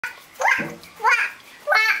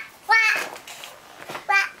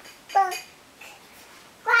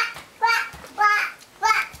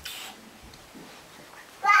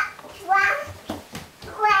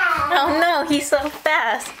Oh no, he's so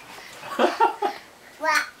fast.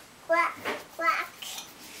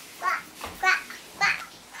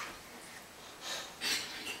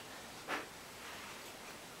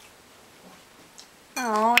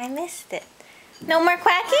 Oh, I missed it. No more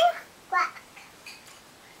quacking?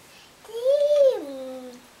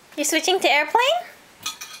 You're switching to airplane?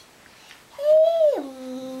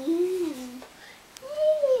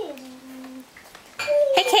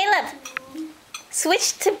 Hey Caleb,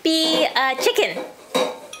 switch to be chicken.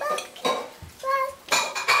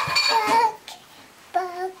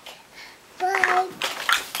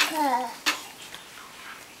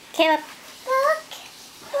 Caleb.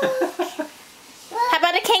 How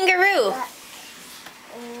about a kangaroo?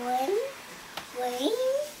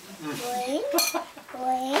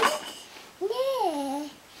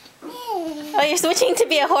 Oh, you're switching to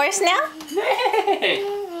be a horse now?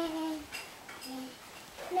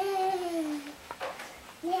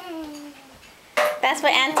 That's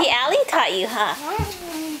what Auntie Allie taught you, huh?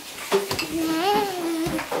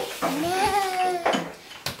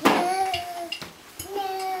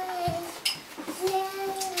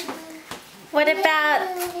 What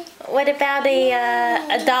about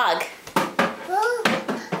a dog?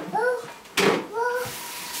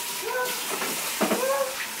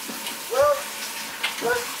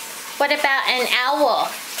 What about an owl?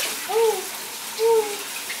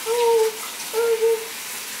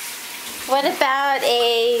 What about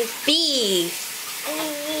a bee?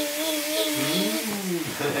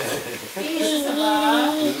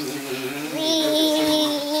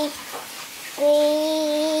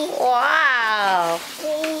 Wow.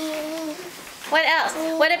 What else?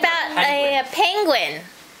 What about a penguin?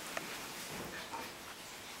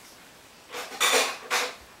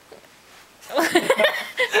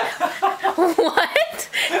 What?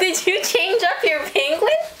 Did you change up your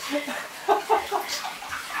penguin?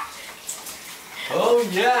 Oh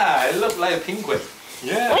yeah, it looked like a penguin.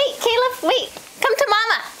 Yeah. Wait, Caleb, wait. Come to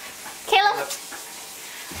Mama. Caleb.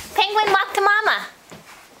 Penguin, walk to Mama.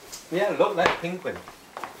 Yeah, it looked like a penguin.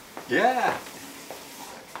 Yeah.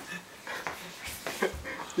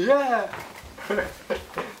 Yeah.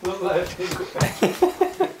 Look like a penguin.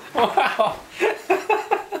 Wow.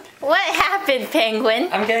 What happened, Penguin?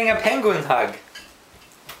 I'm getting a penguin hug.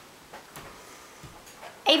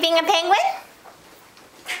 Are you being a penguin?